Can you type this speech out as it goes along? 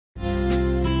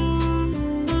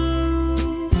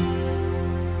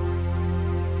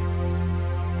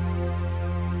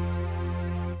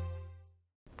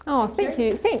Oh, thank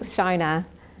you. Thanks, Shona.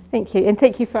 Thank you. And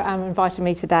thank you for inviting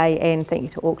me today, and thank you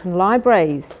to Auckland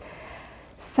Libraries.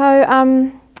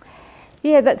 So,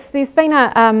 yeah, there's been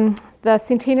the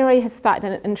centenary has sparked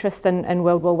an interest in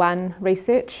World War I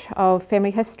research of family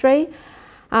history.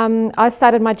 I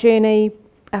started my journey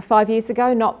 5 years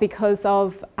ago, not because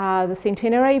of the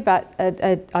centenary, but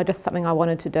just something I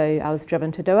wanted to do. I was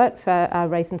driven to do it for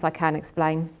reasons I can't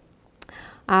explain.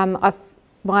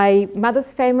 My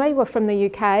mother's family were from the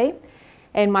UK,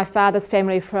 and my father's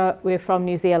family were from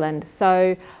New Zealand.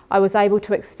 So I was able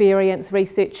to experience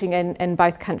researching in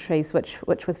both countries,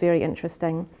 which was very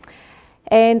interesting.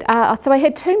 And so I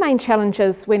had two main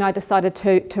challenges when I decided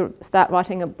to start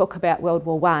writing a book about World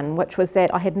War I, which was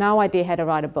that I had no idea how to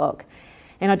write a book,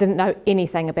 and I didn't know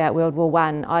anything about World War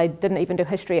I. I didn't even do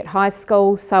history at high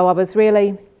school, so I was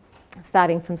really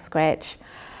starting from scratch.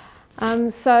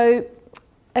 So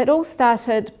it all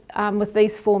started with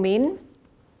these four men.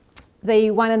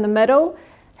 The one in the middle,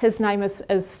 his name is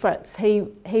Fritz.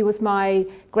 He was my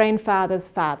grandfather's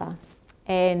father,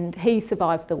 and he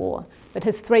survived the war. But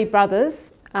his three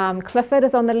brothers, Clifford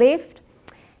is on the left,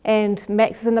 and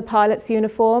Max is in the pilot's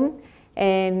uniform,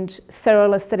 and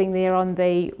Cyril is sitting there on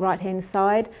the right-hand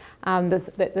side.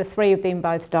 The three of them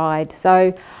both died.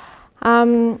 So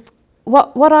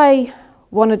what I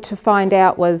wanted to find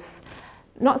out was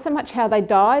not so much how they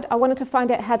died. I wanted to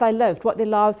find out how they lived, what their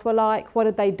lives were like, what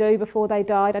did they do before they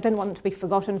died. I didn't want them to be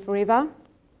forgotten forever.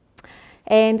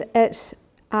 And so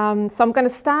I'm going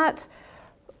to start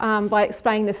by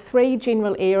explaining the three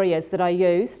general areas that I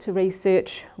used to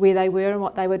research where they were and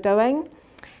what they were doing.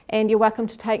 And you're welcome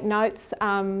to take notes,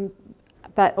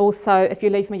 but also if you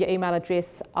leave me your email address,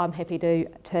 I'm happy to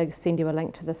send you a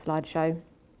link to the slideshow,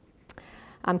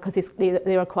 because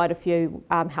there are quite a few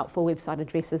helpful website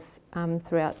addresses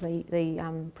throughout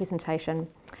the presentation.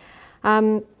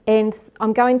 And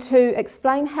I'm going to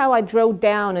explain how I drilled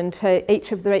down into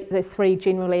each of the three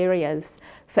general areas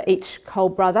for each Cole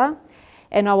brother.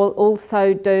 And I will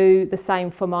also do the same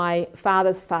for my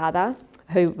father's father,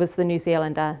 who was the New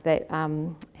Zealander that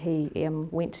he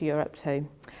went to Europe to.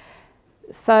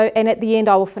 So, and at the end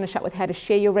I will finish up with how to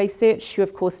share your research. You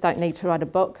of course don't need to write a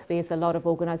book. There's a lot of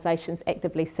organisations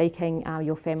actively seeking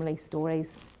your family stories.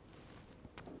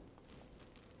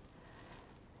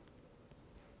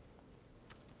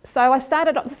 So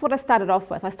this is what I started off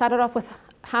with. I started off with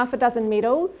half a dozen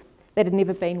medals that had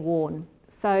never been worn.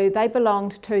 So they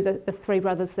belonged to the three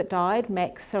brothers that died,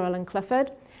 Max, Cyril and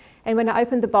Clifford. And when I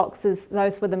opened the boxes,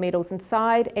 those were the medals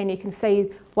inside, and you can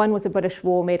see one was a British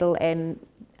War medal, and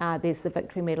there's the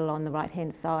Victory Medal on the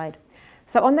right-hand side.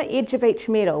 So on the edge of each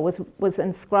medal was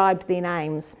inscribed their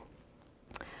names.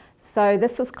 So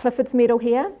this was Clifford's medal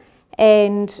here,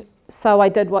 and so I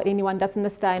did what anyone does in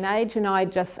this day and age, and I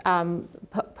just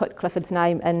put Clifford's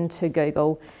name into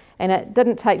Google. And it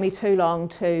didn't take me too long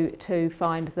to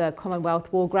find the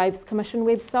Commonwealth War Graves Commission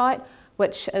website,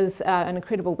 which is an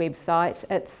incredible website.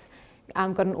 It's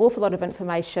got an awful lot of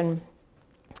information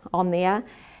on there.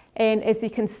 And as you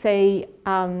can see,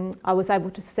 I was able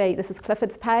to see, this is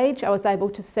Clifford's page, I was able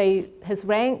to see his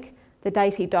rank, the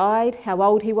date he died, how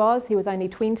old he was only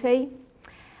 20,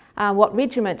 what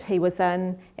regiment he was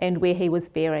in, and where he was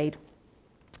buried.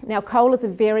 Now, Cole is a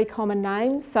very common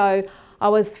name, so I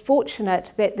was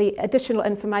fortunate that the additional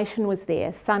information was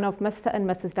there, son of Mr. and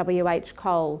Mrs. W.H.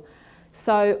 Cole.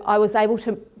 So I was able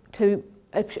to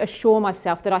assure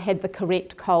myself that I had the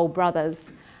correct Cole brothers,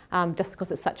 just because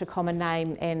it's such a common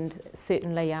name, and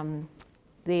certainly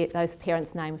those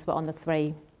parents' names were on the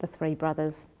three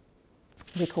brothers'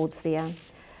 records there.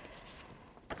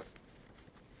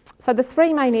 So the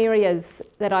three main areas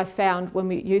that I found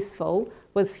were useful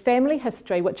was family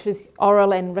history, which is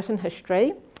oral and written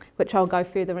history, which I'll go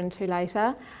further into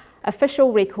later,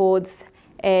 official records,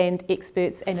 and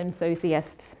experts and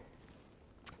enthusiasts.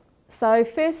 So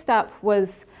first up was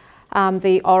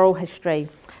the oral history.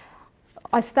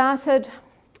 I started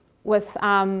with,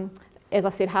 as I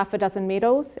said, half a dozen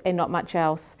medals and not much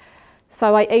else.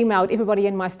 So I emailed everybody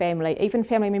in my family, even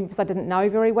family members I didn't know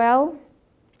very well,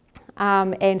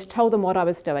 and told them what I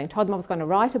was doing. Told them I was going to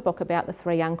write a book about the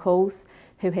three uncles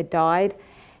who had died,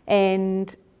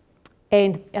 and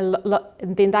then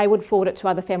they would forward it to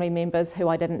other family members who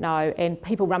I didn't know, and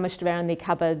people rummaged around in their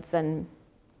cupboards and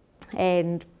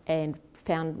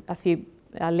found a few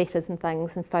letters and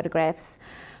things and photographs.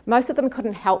 Most of them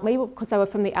couldn't help me because they were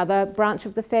from the other branch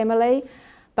of the family,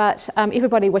 but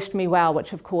everybody wished me well,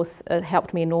 which of course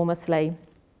helped me enormously.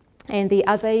 And the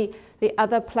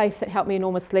other place that helped me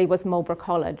enormously was Marlborough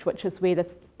College, which is where the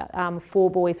four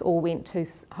boys all went to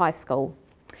high school.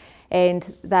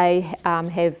 And they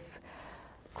have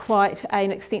quite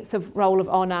an extensive roll of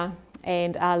honour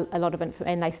and a lot of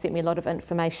and they sent me a lot of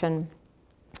information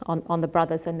on the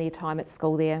brothers and their time at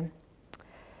school there.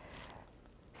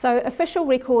 So official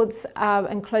records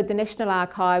include the National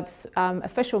Archives,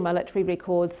 official military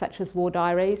records such as war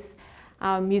diaries,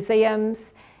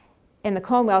 museums, and the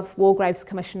Commonwealth War Graves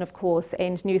Commission, of course,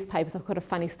 and newspapers. I've got a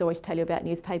funny story to tell you about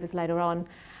newspapers later on.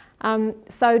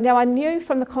 So now I knew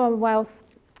from the Commonwealth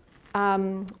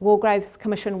War Graves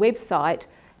Commission website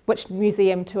which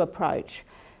museum to approach.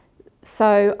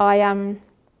 So I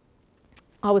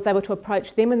was able to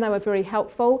approach them and they were very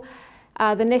helpful.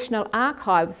 The National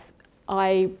Archives,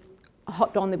 I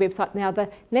hopped on the website. Now the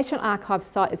National Archives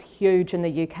site is huge in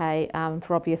the UK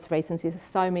for obvious reasons. There's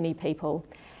so many people.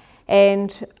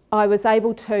 And I was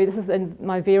able to, this is in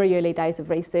my very early days of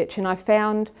research, and I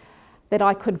found that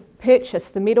I could purchase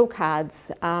the medal cards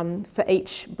for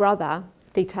each brother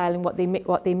detailing what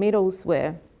their medals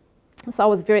were. So I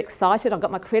was very excited. I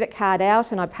got my credit card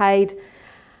out and I paid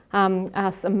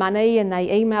some money and they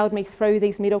emailed me through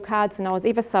these medal cards and I was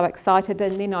ever so excited.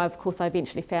 And then of course I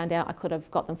eventually found out I could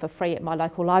have got them for free at my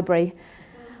local library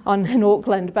in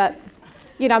Auckland. But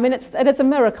you know, I mean, it is a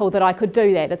miracle that I could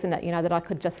do that, isn't it? You know, that I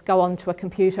could just go onto a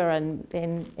computer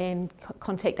and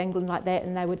contact England like that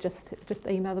and they would just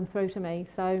email them through to me.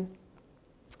 So,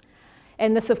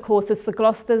 and this of course is the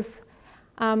Gloucester's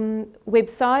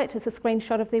website. It's a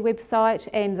screenshot of their website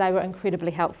and they were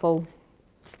incredibly helpful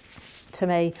to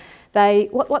me.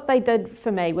 What they did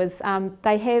for me was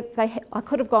I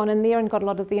could have gone in there and got a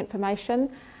lot of the information,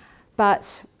 but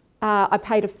I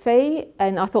paid a fee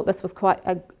and I thought this was quite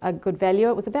a good value.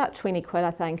 It was about 20 quid,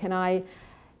 I think, and I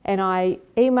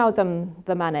emailed them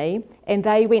the money and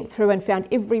they went through and found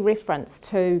every reference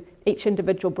to each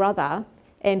individual brother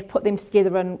and put them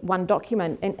together in one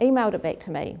document and emailed it back to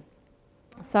me.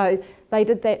 So they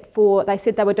did that they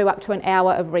said they would do up to an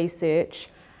hour of research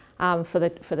for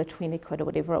the 20 quid or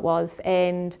whatever it was,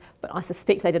 but I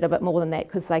suspect they did a bit more than that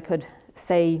because they could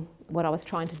see what I was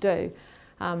trying to do.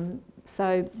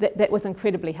 So that was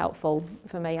incredibly helpful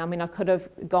for me. I mean, I could have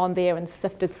gone there and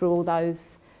sifted through all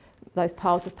those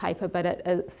piles of paper, but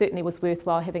it certainly was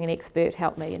worthwhile having an expert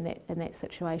help me in that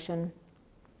situation.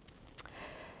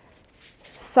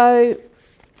 So,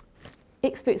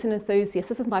 experts and enthusiasts,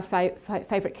 this is my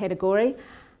favourite category.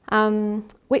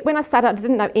 When I started, I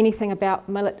didn't know anything about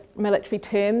military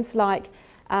terms, like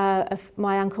if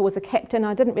my uncle was a captain,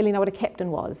 I didn't really know what a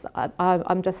captain was.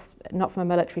 I'm just not from a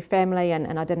military family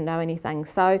and I didn't know anything.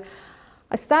 So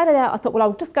I started out, I thought, well,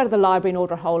 I'll just go to the library and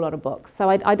order a whole lot of books. So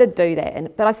I did do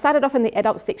that, but I started off in the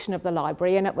adult section of the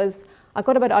library and I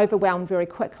got a bit overwhelmed very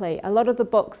quickly. A lot of the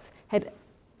books had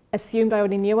assumed I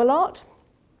already knew a lot.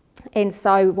 And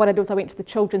so what I did was I went to the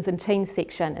children's and teens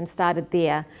section and started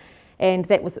there. And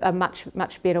that was a much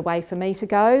better way for me to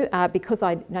go. Because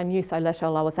I knew so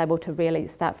little, I was able to really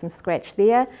start from scratch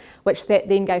there, which that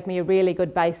then gave me a really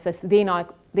good basis. Then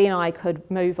I could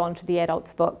move on to the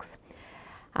adults' books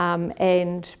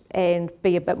and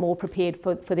be a bit more prepared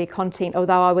for their content,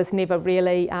 although I was never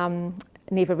really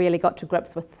got to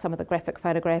grips with some of the graphic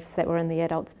photographs that were in the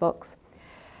adults' books.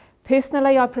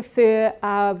 Personally, I prefer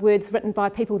words written by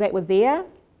people that were there.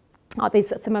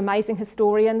 There's some amazing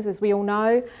historians, as we all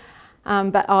know.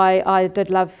 But I did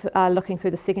love looking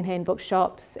through the second-hand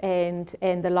bookshops and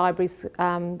the libraries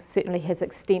certainly has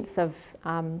extensive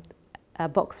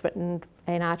books written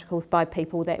and articles by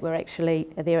people that were actually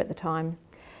there at the time.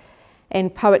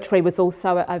 And poetry was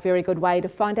also a very good way to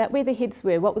find out where their heads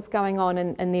were, what was going on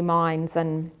in their minds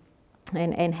and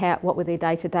what were their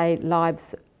day-to-day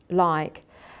lives like.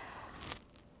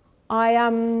 I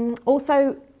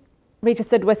also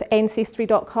registered with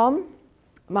Ancestry.com.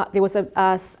 There was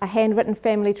a handwritten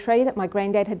family tree that my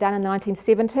granddad had done in the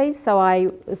 1970s, so I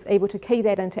was able to key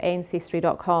that into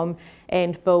Ancestry.com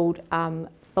and build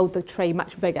the tree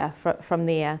much bigger from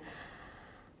there.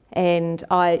 And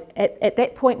at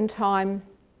that point in time,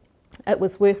 it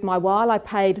was worth my while. I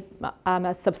paid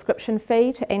a subscription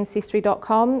fee to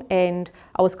Ancestry.com, and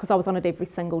because I was on it every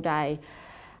single day.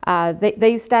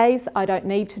 These days, I don't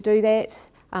need to do that.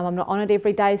 I'm not on it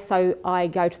every day, so I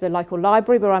go to the local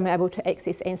library where I'm able to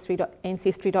access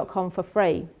Ancestry.com for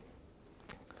free.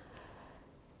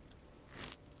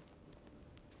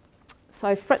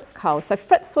 So Fritz Cole. So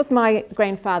Fritz was my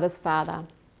grandfather's father.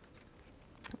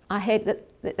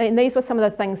 And these were some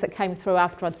of the things that came through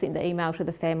after I'd sent the email to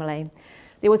the family.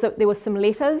 There was some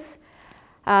letters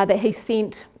that he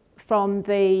sent from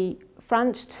the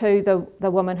front to the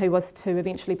woman who was to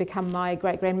eventually become my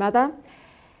great-grandmother.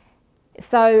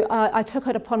 So I took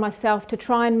it upon myself to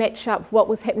try and match up what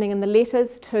was happening in the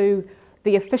letters to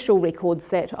the official records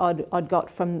that I'd got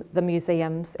from the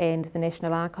museums and the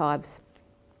National Archives.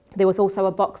 There was also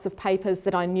a box of papers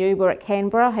that I knew were at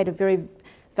Canberra. I had a very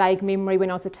vague memory when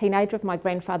I was a teenager of my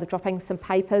grandfather dropping some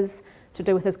papers to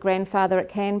do with his grandfather at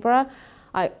Canberra.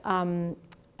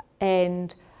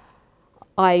 And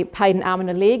I paid an arm and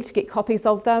a leg to get copies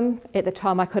of them. At the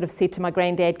time I could have said to my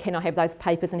granddad, can I have those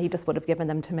papers? And he just would have given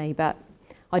them to me, but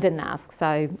I didn't ask,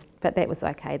 but that was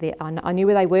okay. I knew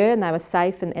where they were and they were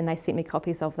safe, and they sent me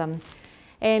copies of them.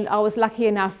 And I was lucky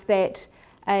enough that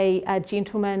a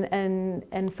gentleman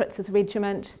in Fritz's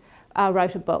regiment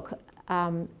wrote a book.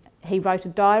 He wrote a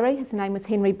diary. His name was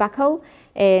Henry Buckle,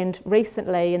 and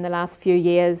recently, in the last few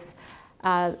years,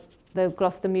 the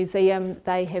Gloucester Museum,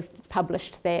 they have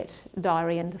published that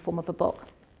diary in the form of a book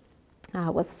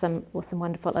with some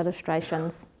wonderful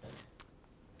illustrations.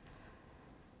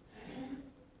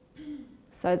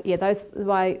 So yeah,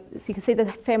 so you can see the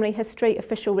family history,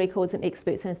 official records, and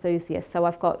experts and enthusiasts. So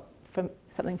I've got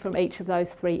something from each of those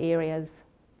three areas.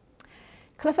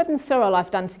 Clifford and Cyril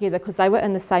I've done together because they were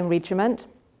in the same regiment.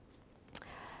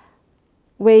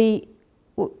 I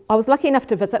was lucky enough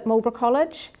to visit Marlborough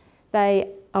College. I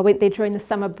went there during the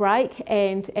summer break,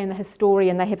 and the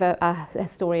historian, they have a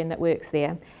historian that works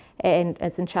there and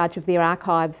is in charge of their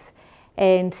archives.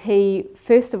 And he,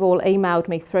 first of all, emailed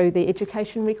me through the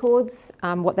education records,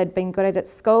 what they'd been good at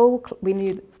school.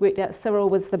 We worked out Cyril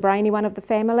was the brainy one of the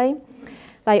family.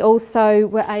 They also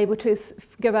were able to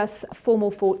give us formal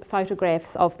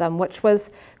photographs of them, which was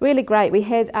really great. We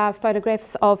had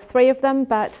photographs of 3 of them,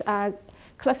 but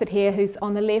Clifford here, who's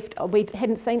on the left, I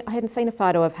hadn't seen a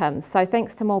photo of him. So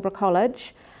thanks to Marlborough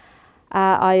College,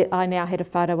 I now had a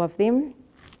photo of them.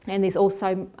 And there's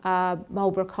also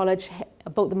Marlborough College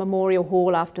built the Memorial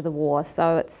Hall after the war.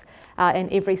 So it's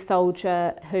and every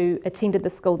soldier who attended the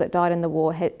school that died in the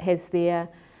war has their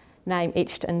name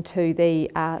etched into the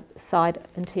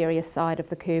interior side of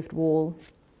the curved wall.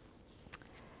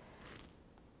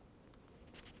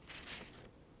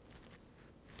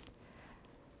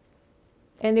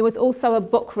 And there was also a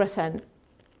book written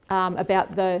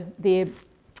about their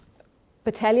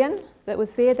battalion that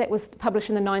was there, that was published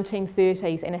in the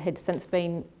 1930s, and it had since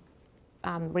been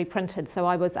reprinted, so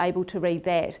I was able to read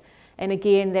that. And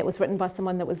again, that was written by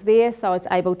someone that was there, so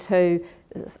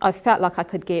I felt like I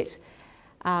could get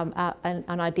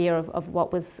an idea of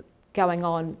what was going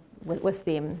on with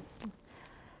them.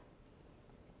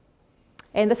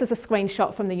 And this is a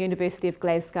screenshot from the University of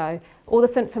Glasgow. All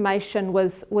this information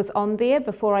was on there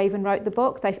before I even wrote the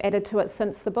book. They've added to it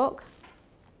since the book.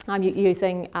 I'm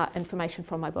using information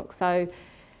from my book. So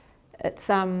it's,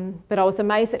 but I was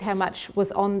amazed at how much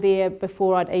was on there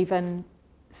before I'd even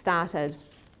started.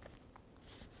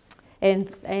 And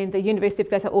the University of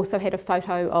Glasgow also had a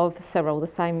photo of Cyril, the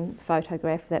same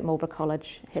photograph that Marlborough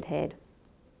College had had.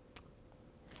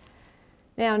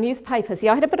 Now, newspapers.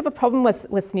 Yeah, I had a bit of a problem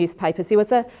with newspapers.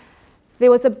 There's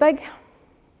a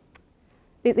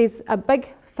big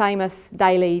famous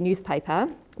daily newspaper,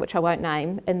 which I won't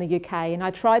name, in the UK, and I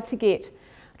tried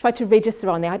to register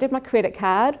on there. I did my credit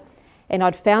card, and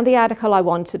I'd found the article I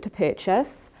wanted to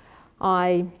purchase.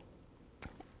 I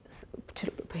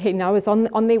was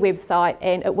on their website,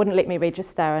 and it wouldn't let me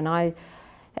register, and I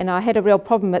had a real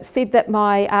problem. It said that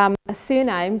my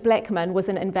surname, Blackman, was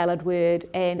an invalid word,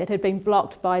 and it had been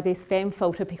blocked by their spam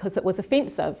filter because it was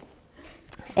offensive.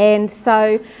 And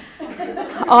so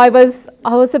I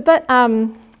was a bit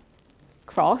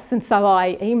cross, and so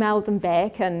I emailed them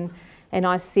back, and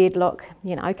I said, look,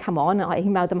 come on. I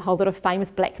emailed them a whole lot of famous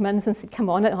Blackmans and said, come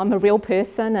on, I'm a real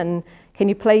person, and can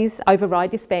you please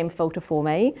override your spam filter for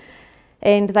me?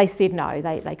 And they said no,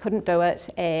 they couldn't do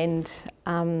it, and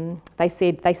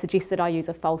they suggested I use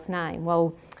a false name.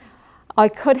 Well, I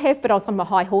could have, but I was on my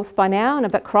high horse by now and a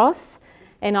bit cross,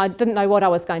 and I didn't know what I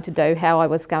was going to do, how I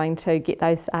was going to get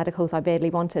those articles I badly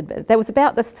wanted. But that was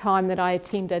about this time that I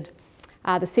attended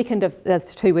the second of the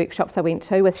 2 workshops I went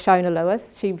to with Shona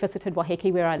Lewis. She visited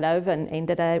Waiheke, where I live, and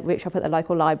did a workshop at the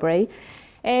local library.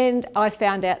 And I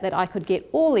found out that I could get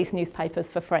all these newspapers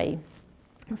for free.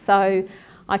 So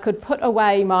I could put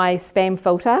away my spam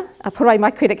filter, I put away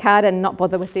my credit card and not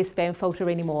bother with their spam filter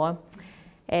anymore.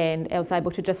 And I was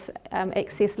able to just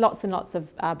access lots and lots of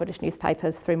British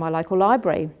newspapers through my local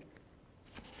library.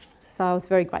 So I was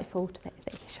very grateful to that.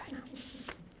 Thank you, Shona.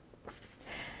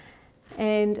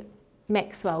 And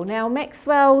Maxwell. Now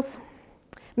Maxwell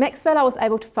I was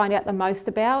able to find out the most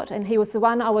about, and he was the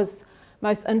one I was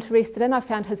most interested in. I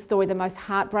found his story the most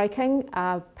heartbreaking,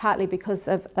 partly because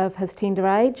of his tender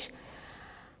age.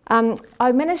 I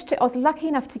was lucky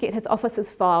enough to get his officer's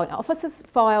file. Now, officer's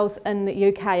files in the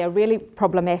UK are really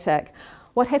problematic.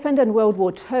 What happened in World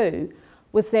War II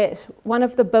was that one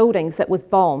of the buildings that was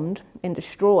bombed and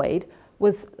destroyed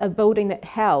was a building that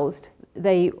housed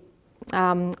the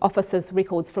officers'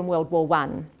 records from World War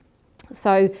I.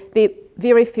 So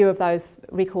very few of those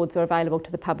records are available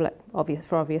to the public,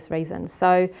 for obvious reasons.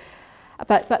 So,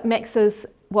 but Max's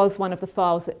was one of the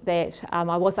files that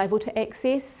I was able to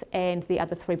access, and the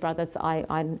other three brothers,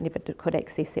 I never could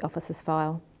access the officer's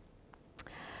file.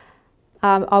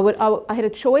 I had a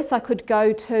choice. I could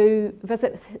go to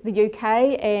visit the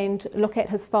UK and look at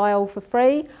his file for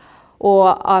free,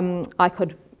 or I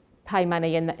could pay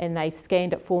money and they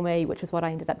scanned it for me, which is what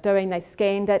I ended up doing. They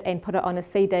scanned it and put it on a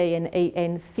CD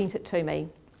and sent it to me.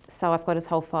 So I've got his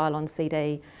whole file on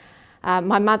CD.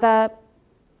 My mother,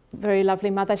 very lovely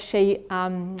mother, she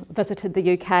visited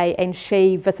the UK and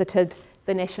she visited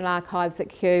the National Archives at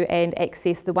Kew and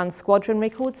accessed the 1 Squadron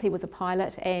records. He was a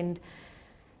pilot, and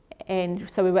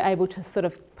so we were able to sort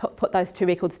of put those two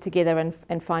records together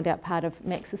and find out part of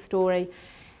Max's story.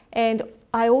 And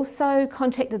I also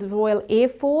contacted the Royal Air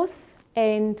Force,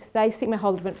 and they sent me a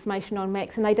whole lot of information on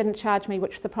Max, and they didn't charge me,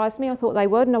 which surprised me. I thought they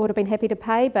would, and I would have been happy to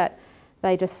pay, but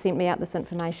they just sent me out this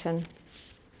information.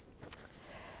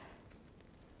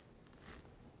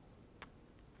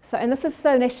 So, and this is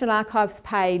the National Archives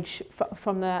page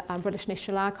from the British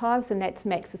National Archives, and that's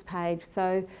Max's page.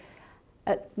 So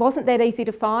it wasn't that easy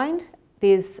to find.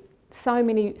 There's so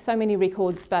many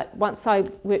records, but once I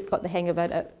got the hang of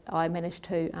it, I managed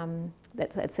to,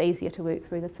 it's easier to work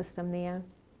through the system there.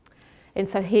 And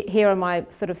so here are my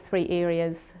sort of 3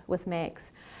 areas with Max.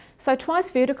 So Twice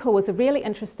Vertical was a really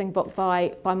interesting book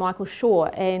by Michael Shaw,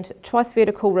 and Twice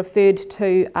Vertical referred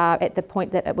to, at the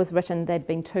point that it was written, there'd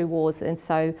been 2 wars, and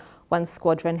so 1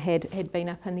 squadron had been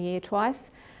up in the air twice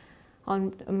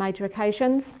on major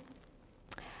occasions.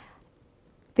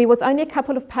 There was only a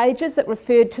couple of pages that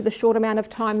referred to the short amount of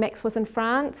time Max was in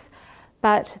France,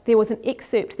 but there was an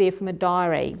excerpt there from a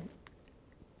diary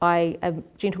by a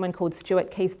gentleman called Stuart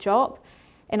Keith Jopp,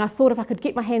 and I thought if I could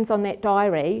get my hands on that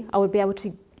diary, I would be able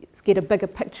to get a bigger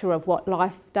picture of what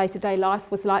day-to-day life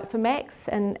was like for Max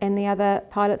and the other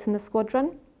pilots in the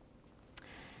squadron.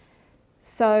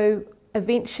 So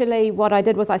eventually what I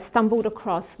did was I stumbled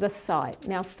across this site.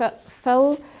 Now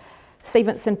Phil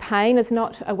Stevenson Payne is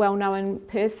not a well-known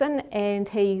person, and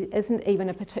he isn't even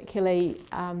a particularly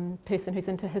person who's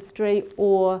into history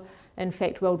or in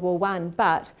fact World War I,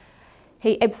 but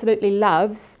he absolutely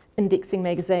loves indexing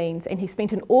magazines, and he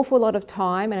spent an awful lot of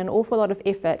time and an awful lot of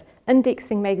effort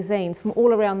indexing magazines from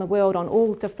all around the world on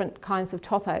all different kinds of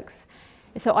topics.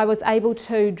 And so I was able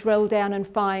to drill down and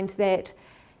find that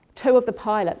 2 of the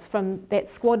pilots from that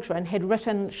squadron had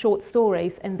written short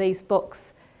stories in these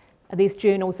books, these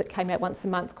journals that came out once a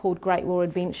month called Great War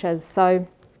Adventures. So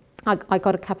I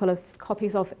got a couple of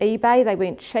copies off eBay. They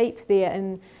weren't cheap.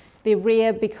 They're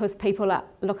rare because people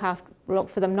look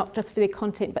for them not just for their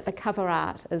content, but the cover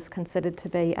art is considered to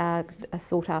be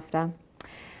sought after.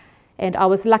 And I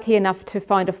was lucky enough to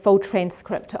find a full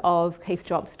transcript of Keith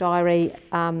Jopp's diary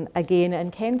again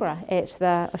in Canberra at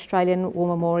the Australian War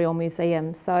Memorial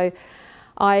Museum. So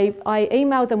I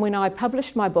emailed them when I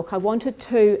published my book. I wanted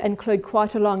to include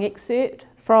quite a long excerpt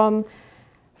from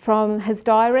his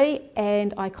diary,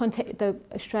 and I contacted the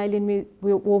Australian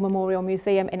War Memorial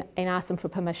Museum and asked them for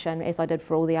permission, as I did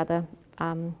for all the other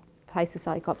places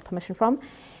I got permission from.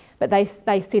 But they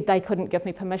said they couldn't give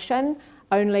me permission.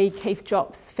 Only Keith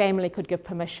Jopp's family could give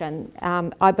permission.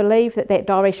 I believe that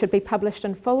diary should be published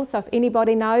in full, so if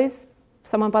anybody knows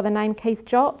someone by the name Keith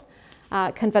Jopp,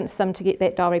 convince them to get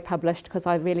that diary published, because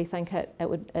I really think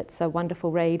it's a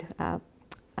wonderful read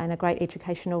and a great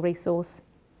educational resource.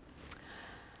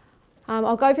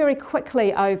 I'll go very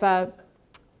quickly over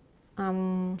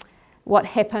what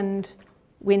happened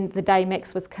when the day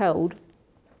Max was killed.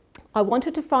 I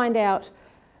wanted to find out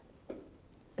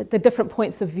the different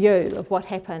points of view of what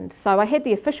happened. So I had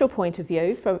the official point of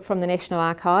view from the National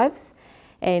Archives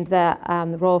and the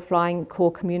Royal Flying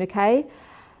Corps communique.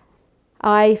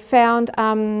 I found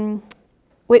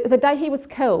the day he was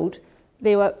killed,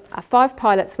 there were 5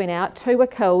 pilots went out, 2 were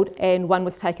killed and 1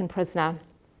 was taken prisoner.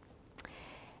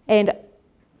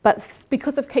 But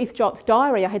because of Keith Jopp's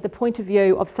diary, I had the point of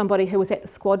view of somebody who was at the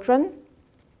squadron,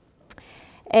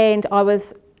 and I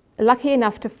was lucky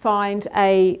enough to find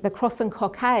the Cross and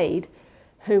Cockade,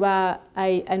 who are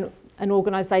an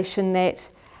organisation that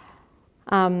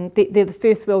they're the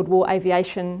First World War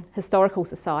Aviation Historical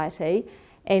Society,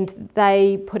 and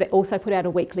they also put out a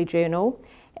weekly journal.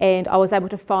 And I was able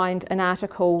to find an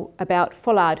article about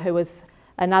Fullard, who was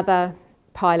another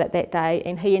pilot that day,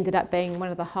 and he ended up being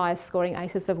one of the highest scoring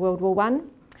aces of World War I.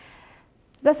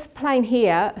 This plane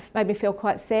here made me feel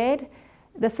quite sad.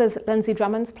 This is Lindsay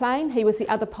Drummond's plane. He was the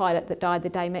other pilot that died the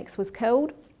day Max was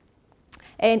killed.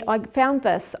 And I found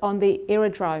this on the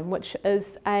aerodrome, which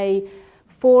is a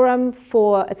forum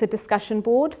it's a discussion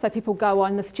board. So people go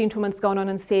on, this gentleman's gone on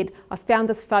and said, I found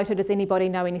this photo, does anybody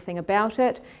know anything about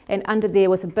it? And under there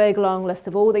was a big long list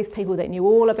of all these people that knew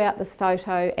all about this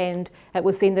photo, and it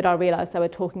was then that I realised they were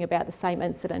talking about the same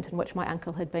incident in which my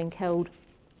uncle had been killed.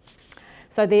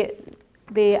 So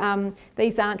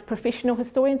these aren't professional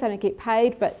historians, they don't get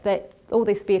paid, but all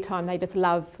their spare time they just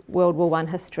love World War I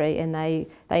history, and they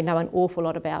know an awful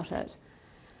lot about it.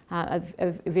 A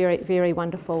very, very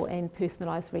wonderful and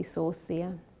personalised resource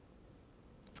there.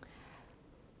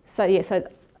 So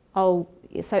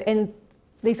and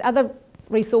these other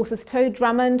resources too,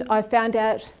 Drummond, I found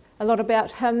out a lot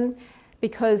about him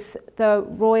because the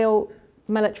Royal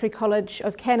Military College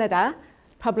of Canada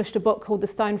published a book called The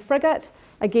Stone Frigate.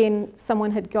 Again,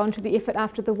 someone had gone to the effort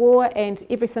after the war, and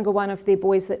every single one of their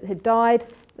boys that had died,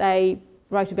 they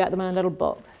wrote about them in a little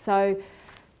book. So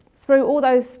through all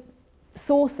those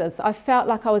sources, I felt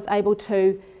like I was able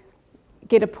to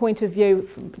get a point of view,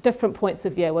 different points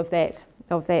of view of that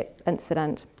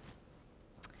incident.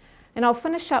 And I'll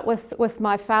finish up with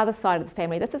my father's side of the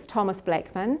family. This is Thomas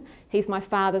Blackman. He's my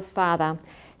father's father.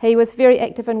 He was very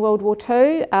active in World War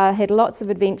II, had lots of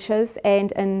adventures,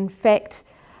 and in fact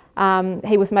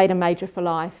he was made a Major for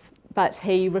life, but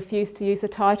he refused to use the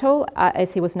title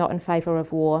as he was not in favour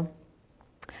of war.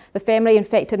 The family, in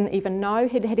fact, didn't even know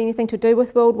he'd had anything to do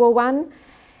with World War I.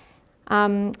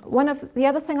 The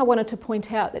other thing I wanted to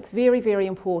point out that's very, very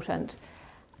important,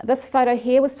 this photo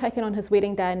here was taken on his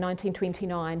wedding day in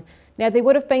 1929. Now, there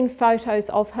would have been photos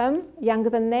of him younger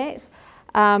than that.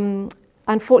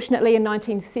 Unfortunately, in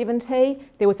 1970,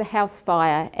 there was a house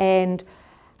fire, and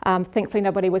thankfully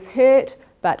nobody was hurt,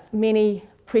 but many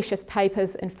precious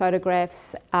papers and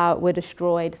photographs were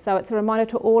destroyed. So it's a reminder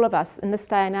to all of us in this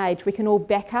day and age, we can all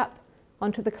back up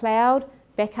onto the cloud,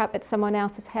 back up at someone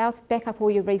else's house, back up all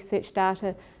your research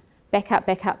data, back up,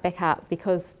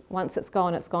 because once it's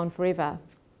gone forever.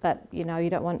 But you know, you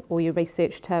don't want all your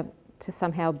research to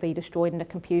somehow be destroyed in a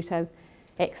computer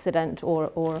accident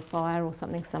or a fire or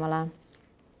something similar.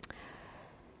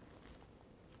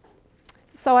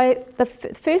 So the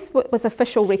first was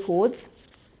official records.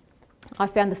 I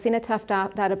found the Cenotaph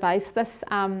database. This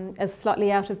is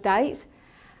slightly out of date.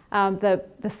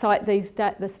 The site this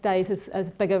days is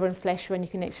bigger and flashier, and you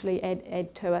can actually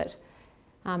add to it,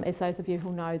 as those of you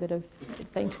who know that have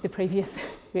been to the previous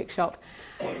workshop.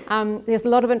 There's a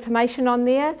lot of information on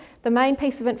there. The main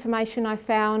piece of information I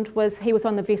found was he was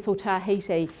on the vessel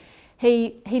Tahiti.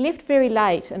 He left very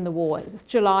late in the war. It was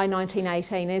July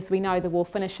 1918. As we know, the war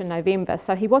finished in November,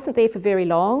 so he wasn't there for very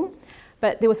long.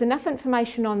 But there was enough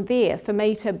information on there for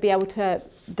me to be able to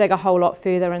dig a whole lot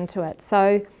further into it.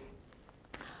 So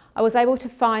I was able to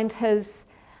find his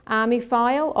army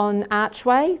file on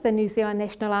Archway, the New Zealand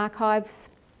National Archives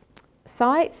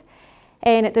site,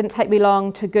 and it didn't take me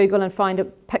long to Google and find a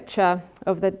picture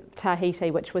of the Tahiti,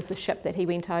 which was the ship that he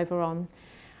went over on.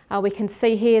 We can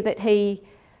see here that he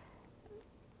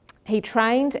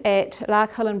trained at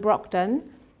Larkhill and Brockton,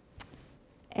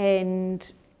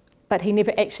 but he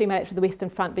never actually made it to the Western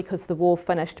Front because the war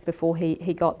finished before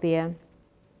he got there.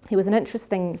 He was an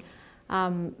interesting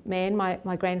man,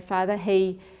 my grandfather.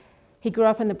 He grew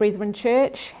up in the Brethren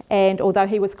Church, and although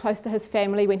he was close to his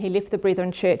family when he left the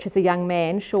Brethren Church as a young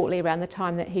man, shortly around the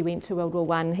time that he went to World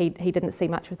War I, he didn't see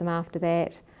much of them after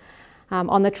that.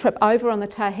 On the trip over on the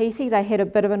Tahiti, they had a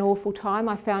bit of an awful time.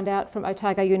 I found out from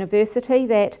Otago University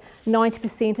that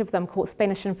 90% of them caught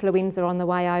Spanish influenza on the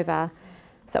way over.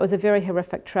 So it was a very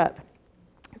horrific trip.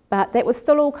 But that was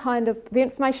still all kind of, the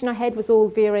information I had was all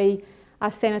very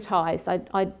sanitised.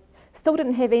 I still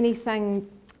didn't have anything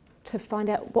to find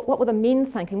out what were the men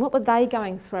thinking, what were they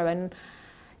going through.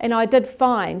 And I did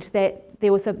find that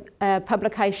there was a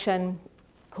publication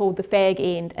called The Fag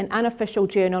End, an unofficial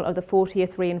journal of the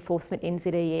 40th Reinforcement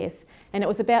NZEF, and it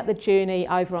was about the journey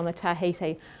over on the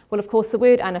Tahiti. Well, of course, the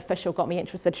word unofficial got me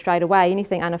interested straight away.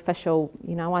 Anything unofficial,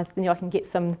 you know, I can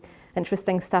get some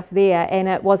interesting stuff there, and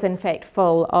it was in fact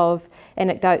full of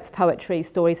anecdotes, poetry,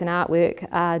 stories and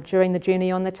artwork during the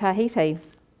journey on the Tahiti.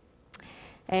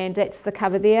 And that's the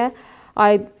cover there.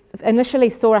 I initially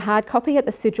saw a hard copy at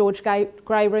the Sir George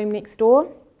Grey room next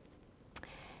door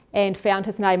and found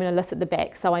his name and a list at the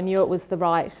back, so I knew it was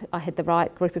I had the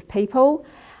right group of people.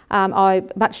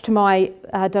 Much to my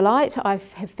delight, I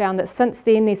have found that since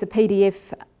then there's a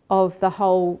PDF of the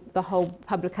whole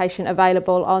publication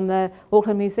available on the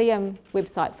Auckland Museum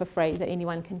website for free that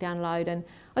anyone can download, and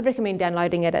I'd recommend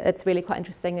downloading it. It's really quite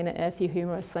interesting, and a few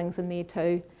humorous things in there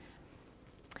too.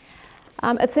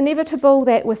 It's inevitable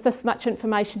that with this much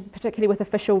information, particularly with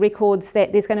official records,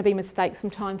 that there's going to be mistakes from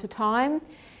time to time.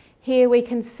 Here we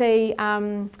can see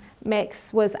Max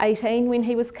was 18 when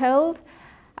he was killed,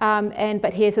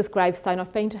 but here's his gravestone.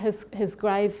 I've been to his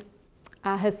grave,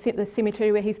 the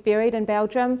cemetery where he's buried in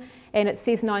Belgium, and it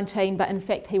says 19, but in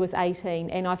fact he was 18.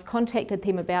 And I've contacted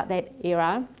them about that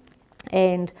error,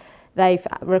 and they've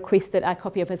requested a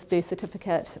copy of his birth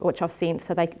certificate, which I've sent,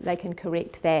 so they can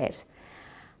correct that.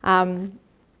 So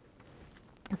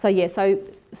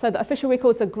the official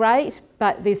records are great,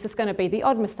 but there's just going to be the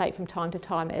odd mistake from time to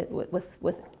time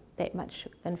with that much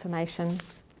information.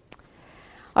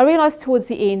 I realised towards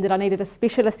the end that I needed a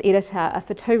specialist editor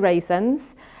for two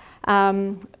reasons.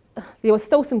 There were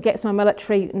still some gaps in my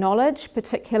military knowledge,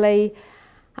 particularly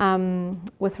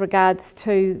with regards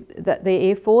to the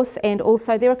Air Force, and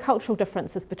also there are cultural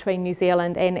differences between New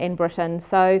Zealand and Britain.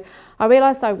 So I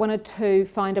realised I wanted to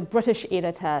find a British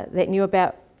editor that knew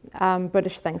about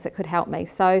British things that could help me.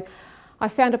 So I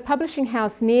found a publishing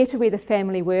house near to where the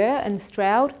family were in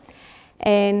Stroud,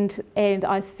 and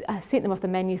I sent them off the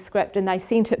manuscript, and they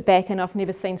sent it back, and I've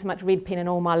never seen so much red pen in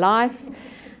all my life.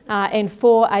 And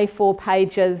 4 A4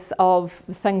 pages of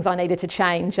things I needed to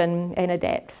change and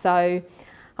adapt. So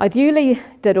I duly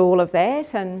did all of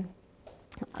that, and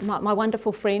my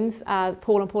wonderful friends,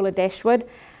 Paul and Paula Dashwood,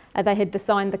 they had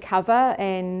designed the cover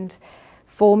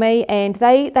for me, and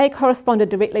they corresponded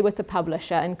directly with the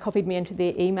publisher and copied me into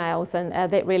their emails,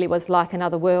 and that really was like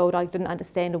another world. I didn't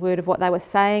understand a word of what they were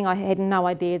saying. I had no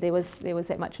idea there was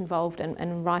that much involved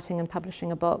in writing and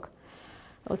publishing a book.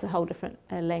 It was a whole different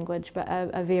language, but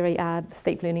a very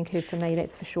steep learning curve for me,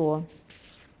 that's for sure.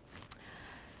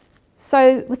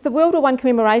 So with the World War I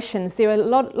commemorations, there are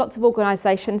lots of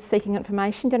organisations seeking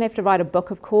information. You don't have to write a book,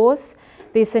 of course.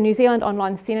 There's the New Zealand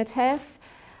Online Cenotaph.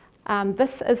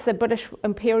 This is the British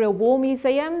Imperial War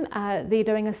Museum. They're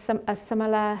doing a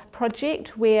similar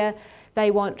project where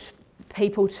they want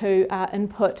people to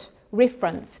input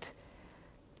referenced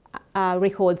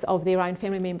records of their own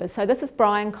family members. So this is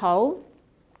Brian Cole.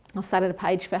 I've started a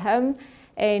page for him,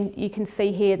 and you can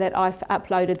see here that I've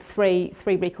uploaded three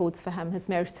records for him: his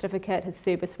marriage certificate, his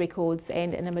service records,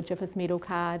 and an image of his medal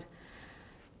card.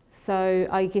 So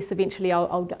I guess eventually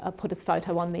I'll put his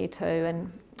photo on there too,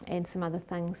 and some other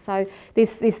things. So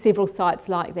there's several sites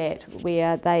like that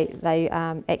where they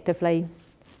actively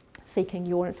seeking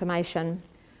your information.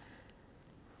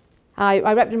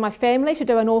 I wrapped in my family to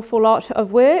do an awful lot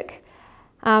of work.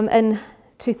 In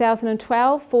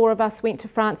 2012, 4 of us went to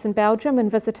France and Belgium and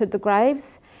visited the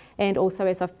graves, and also,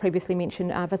 as I've previously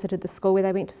mentioned, visited the school where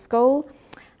they went to school.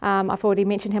 I've already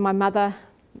mentioned how my mother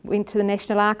went to the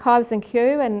National Archives in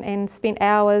Kew and spent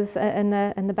hours in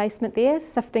the basement there,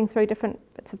 sifting through different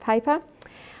bits of paper.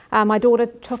 My daughter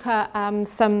took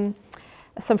some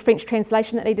French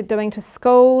translation that needed doing to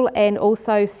school, and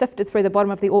also sifted through the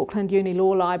bottom of the Auckland Uni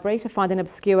Law Library to find an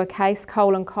obscure case,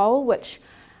 Cole and Cole, which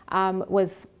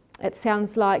it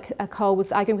sounds like a Cole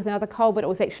was arguing with another Cole, but it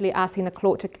was actually asking the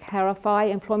court to clarify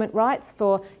employment rights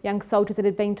for young soldiers that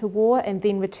had been to war and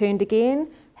then returned again.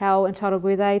 How entitled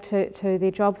were they to their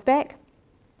jobs back?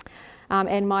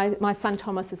 And my son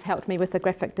Thomas has helped me with the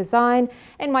graphic design,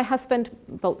 and my husband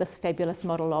built this fabulous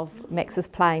model of Max's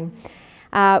plane.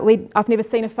 I've never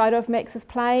seen a photo of Max's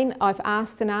plane. I've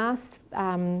asked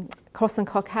Cross and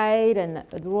Cockade and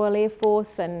the Royal Air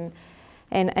Force and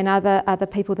other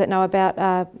people that know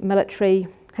about military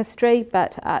history,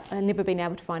 but I've never been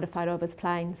able to find a photo of his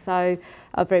plane. So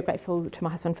I'm very grateful to my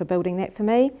husband for building that for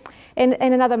me. And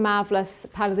another marvellous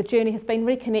part of the journey has been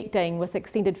reconnecting with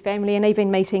extended family and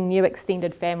even meeting new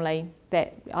extended family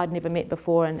that I'd never met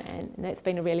before, and that's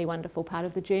been a really wonderful part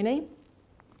of the journey.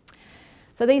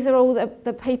 So these are all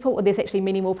the people, or there's actually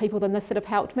many more people than this that have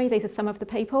helped me. These are some of the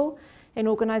people and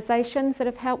organisations that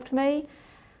have helped me.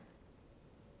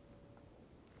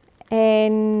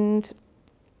 And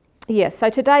yes, so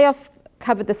today I've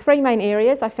covered the 3 main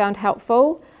areas I found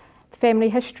helpful: family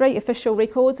history, official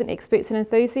records, and experts and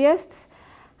enthusiasts,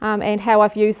 and how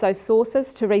I've used those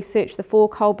sources to research the 4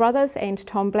 Cole brothers and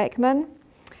Tom Blackman.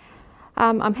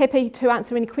 I'm happy to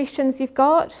answer any questions you've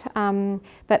got,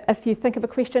 but if you think of a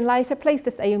question later, please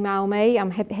just email me.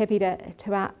 I'm happy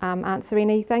to answer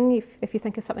anything if you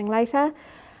think of something later.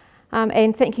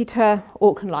 And thank you to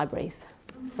Auckland Libraries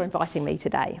for inviting me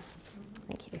today.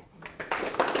 Thank you.